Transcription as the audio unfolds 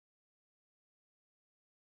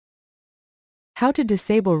How to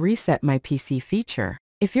disable Reset My PC feature.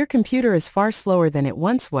 If your computer is far slower than it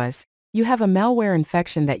once was, you have a malware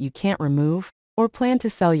infection that you can't remove, or plan to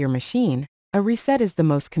sell your machine, a reset is the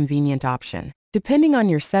most convenient option. Depending on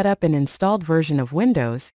your setup and installed version of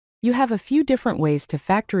Windows, you have a few different ways to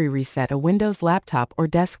factory reset a Windows laptop or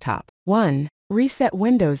desktop. 1. Reset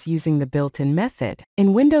Windows using the built-in method.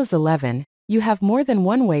 In Windows 11, you have more than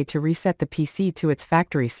one way to reset the PC to its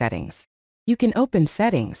factory settings. You can open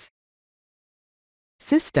Settings,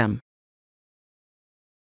 System,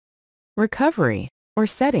 Recovery, or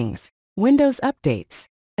Settings, Windows Updates,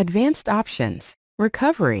 Advanced Options,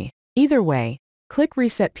 Recovery. Either way, click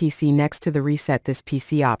Reset PC next to the Reset This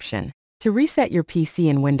PC option. To reset your PC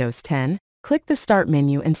in Windows 10, click the Start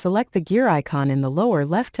menu and select the gear icon in the lower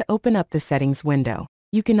left to open up the Settings window.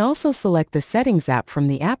 You can also select the Settings app from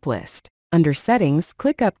the app list. Under Settings,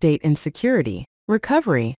 click Update and Security,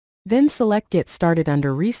 Recovery, then select Get Started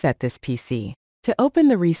under Reset This PC. To open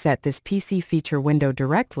the Reset This PC feature window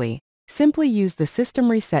directly, simply use the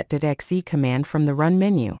Systemreset.exe command from the Run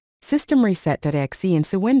menu. Systemreset.exe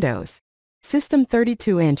into Windows.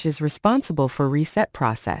 System32 is responsible for reset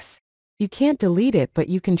process. You can't delete it, but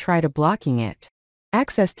you can try to blocking it.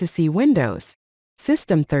 Access to see Windows.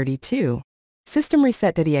 System32.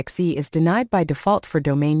 Systemreset.exe is denied by default for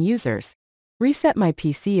domain users. Reset My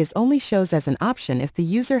PC is only shows as an option if the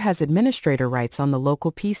user has administrator rights on the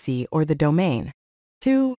local PC or the domain.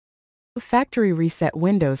 2. Factory reset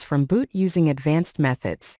Windows from boot using advanced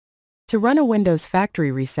methods. To run a Windows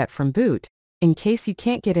factory reset from boot, in case you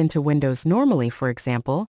can't get into Windows normally, for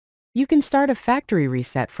example, you can start a factory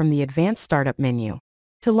reset from the Advanced Startup menu.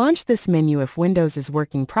 To launch this menu if Windows is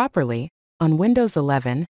working properly, on Windows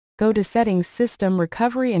 11, go to Settings, System,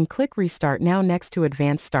 Recovery and click Restart Now next to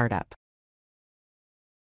Advanced Startup.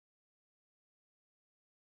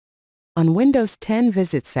 On Windows 10,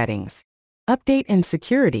 visit Settings, Update and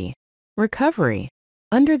Security, Recovery.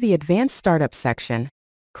 Under the Advanced Startup section,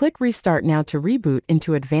 click Restart Now to reboot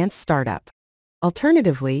into Advanced Startup.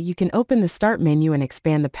 Alternatively, you can open the Start menu and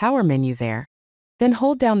expand the Power menu there, then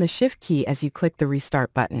hold down the Shift key as you click the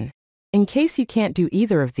Restart button. In case you can't do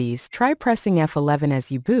either of these, try pressing F11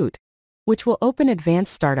 as you boot, which will open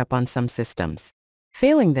Advanced Startup on some systems.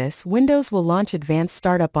 Failing this, Windows will launch Advanced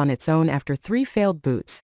Startup on its own after 3 failed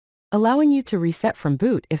boots, allowing you to reset from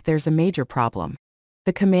boot if there's a major problem.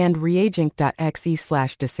 The command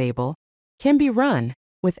reagent.exe/disable can be run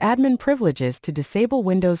with admin privileges to disable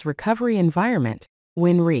Windows Recovery Environment,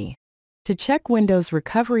 WinRe. To check Windows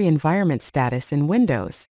Recovery Environment status in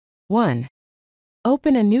Windows, 1.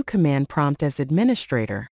 Open a new command prompt as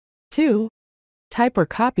administrator. 2. Type or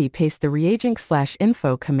copy-paste the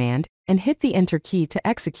reagent/info command and hit the Enter key to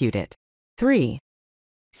execute it. 3.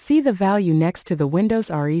 See the value next to the Windows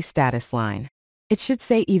RE status line. It should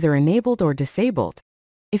say either enabled or disabled.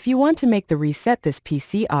 If you want to make the Reset This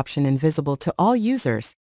PC option invisible to all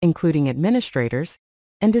users, including administrators,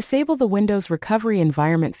 and disable the Windows Recovery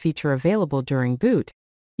Environment feature available during boot,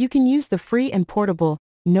 you can use the free and portable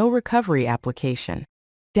No Recovery application.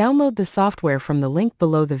 Download the software from the link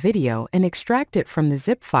below the video and extract it from the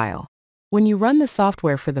zip file. When you run the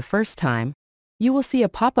software for the first time, you will see a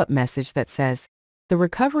pop-up message that says, "The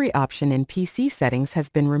recovery option in PC settings has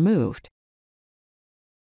been removed."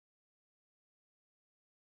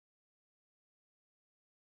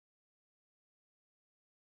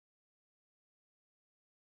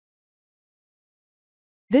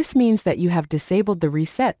 This means that you have disabled the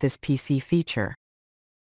Reset This PC feature.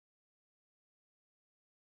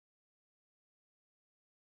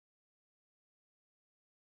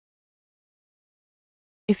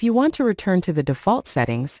 If you want to return to the default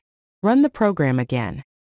settings, run the program again.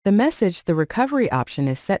 The message "The recovery option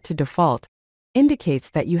is set to default" indicates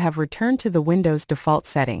that you have returned to the Windows default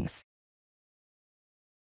settings.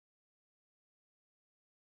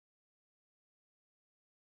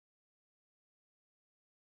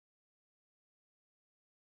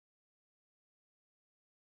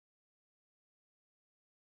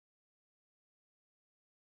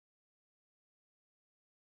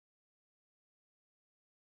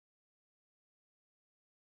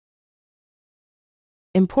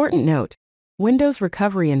 Important note: Windows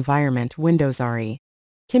Recovery Environment Windows RE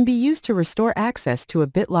can be used to restore access to a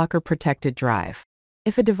BitLocker protected drive.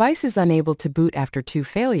 If a device is unable to boot after 2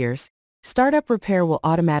 failures, startup repair will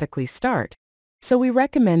automatically start, so we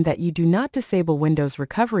recommend that you do not disable Windows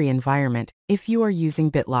Recovery Environment if you are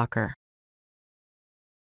using BitLocker.